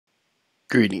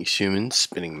Greetings humans,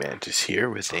 Spinning Mantis here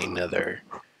with another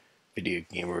video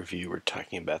game review. We're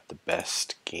talking about the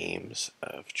best games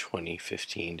of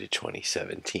 2015 to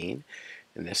 2017,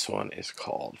 and this one is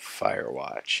called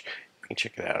Firewatch. You can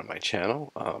check it out on my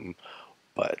channel,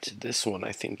 but this one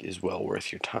I think is well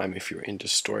worth your time if you're into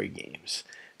story games.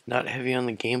 Not heavy on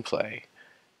the gameplay,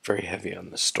 very heavy on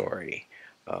the story.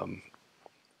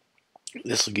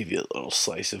 This will give you a little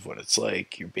slice of what it's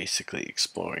like. You're basically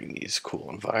exploring these cool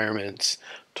environments,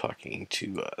 talking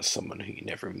to someone who you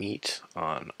never meet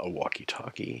on a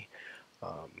walkie-talkie,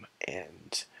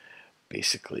 and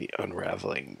basically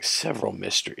unraveling several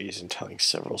mysteries and telling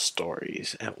several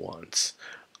stories at once.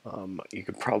 You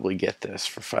could probably get this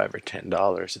for $5 or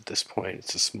 $10 at this point.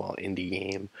 It's a small indie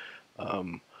game,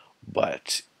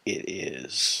 but it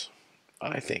is,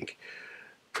 I think,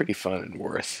 pretty fun and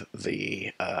worth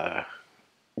the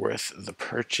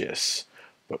purchase,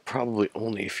 but probably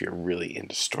only if you're really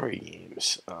into story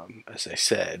games. As I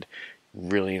said,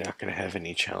 really not going to have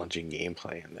any challenging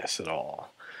gameplay in this at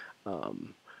all.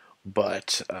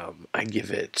 But I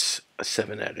give it a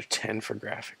 7 out of 10 for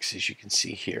graphics. As you can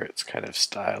see here, it's kind of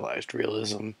stylized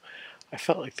realism. I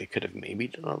felt like they could have maybe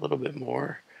done a little bit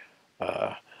more,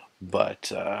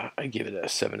 but I give it a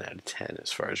 7 out of 10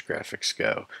 as far as graphics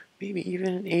go. Maybe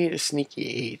even an 8, a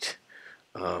sneaky 8.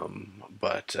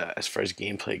 But as far as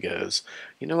gameplay goes,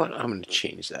 you know what? I'm going to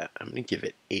change that. I'm going to give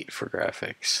it 8 for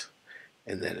graphics.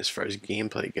 And then as far as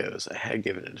gameplay goes, I had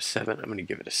given it a 7. I'm going to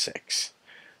give it a 6.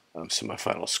 So my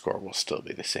final score will still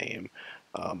be the same.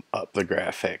 Up the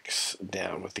graphics,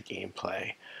 down with the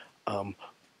gameplay.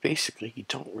 Basically, you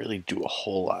don't really do a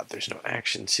whole lot. There's no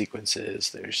action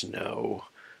sequences. There's no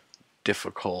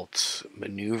difficult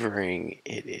maneuvering.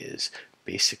 It is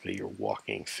basically you're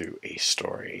walking through a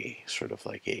story, sort of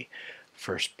like a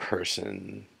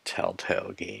first-person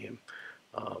telltale game.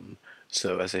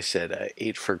 So as I said,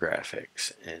 8 for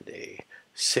graphics and a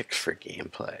 6 for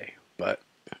gameplay, but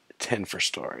 10 for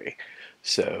story.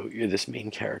 So you're this main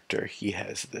character. He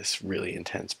has this really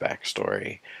intense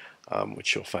backstory,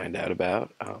 which you'll find out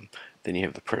about. Then you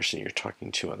have the person you're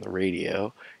talking to on the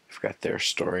radio. You've got their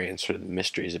story and sort of the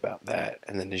mysteries about that.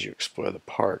 And then as you explore the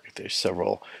park, there's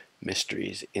several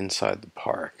mysteries inside the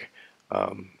park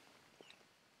that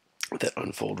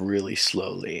unfold really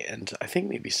slowly. And I think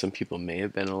maybe some people may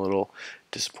have been a little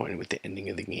disappointed with the ending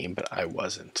of the game, but I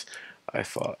wasn't. I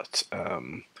thought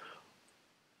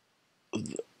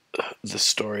the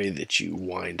story that you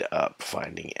wind up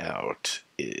finding out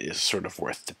is sort of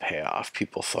worth the payoff.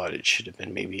 People thought it should have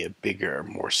been maybe a bigger,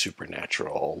 more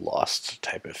supernatural, lost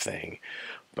type of thing,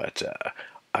 but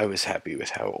I was happy with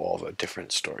how all the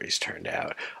different stories turned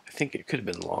out. I think it could have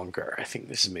been longer. I think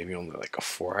this is maybe only like a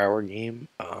 4-hour game,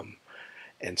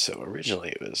 and so originally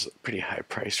it was pretty high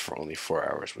priced for only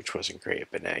 4 hours, which wasn't great,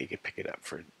 but now you can pick it up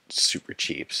for super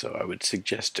cheap, so I would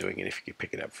suggest doing it if you could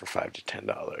pick it up for $5 to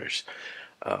 $10.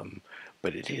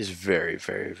 But it is very,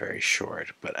 very, very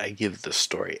short. But I give the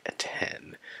story a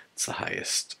 10. It's the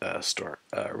highest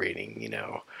rating,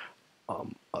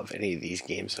 of any of these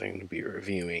games that I'm going to be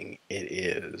reviewing. It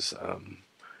is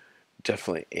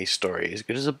definitely a story as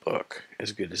good as a book,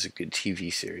 as good as a good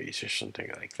TV series or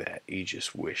something like that. You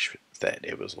just wish that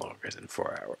it was longer than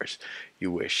 4 hours.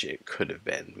 You wish it could have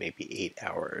been maybe 8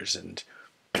 hours and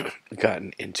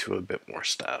gotten into a bit more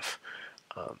stuff.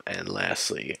 And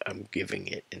lastly, I'm giving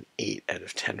it an 8 out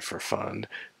of 10 for fun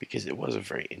because it was a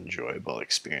very enjoyable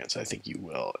experience. I think you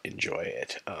will enjoy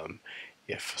it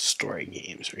if story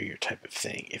games are your type of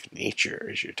thing, if nature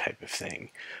is your type of thing.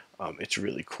 It's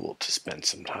really cool to spend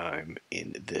some time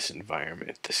in this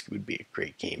environment. This would be a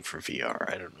great game for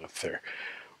VR. I don't know if they're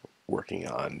working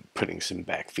on putting some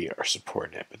back VR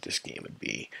support in it, but this game would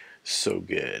be so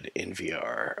good in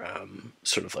VR.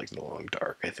 Sort of like The Long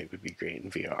Dark, I think would be great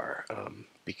in VR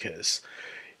because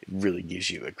it really gives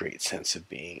you a great sense of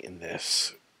being in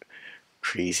this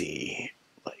crazy,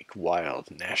 like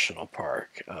wild national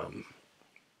park.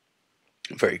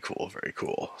 Very cool, very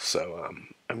cool. So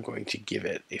I'm going to give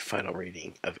it a final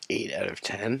rating of 8 out of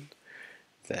 10.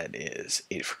 That is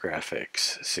 8 for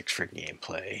graphics, 6 for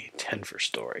gameplay, 10 for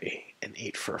story, and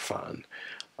 8 for fun.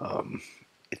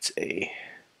 It's a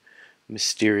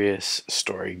mysterious,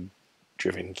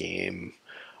 story-driven game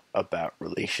about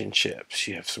relationships.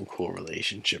 You have some cool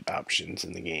relationship options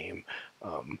in the game.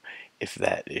 If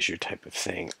that is your type of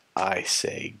thing, I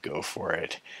say go for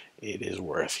it. It is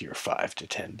worth your 5 to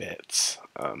 10 bits.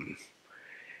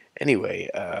 Anyway,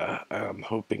 I'm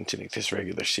hoping to make this a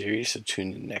regular series, so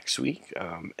tune in next week,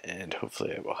 and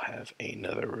hopefully I will have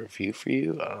another review for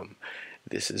you.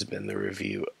 This has been the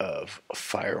review of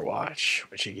Firewatch,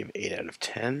 which I give 8 out of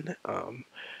 10.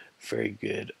 very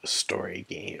good story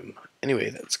game. Anyway,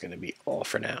 that's going to be all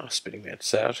for now. Spinning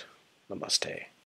Mantis out. Namaste.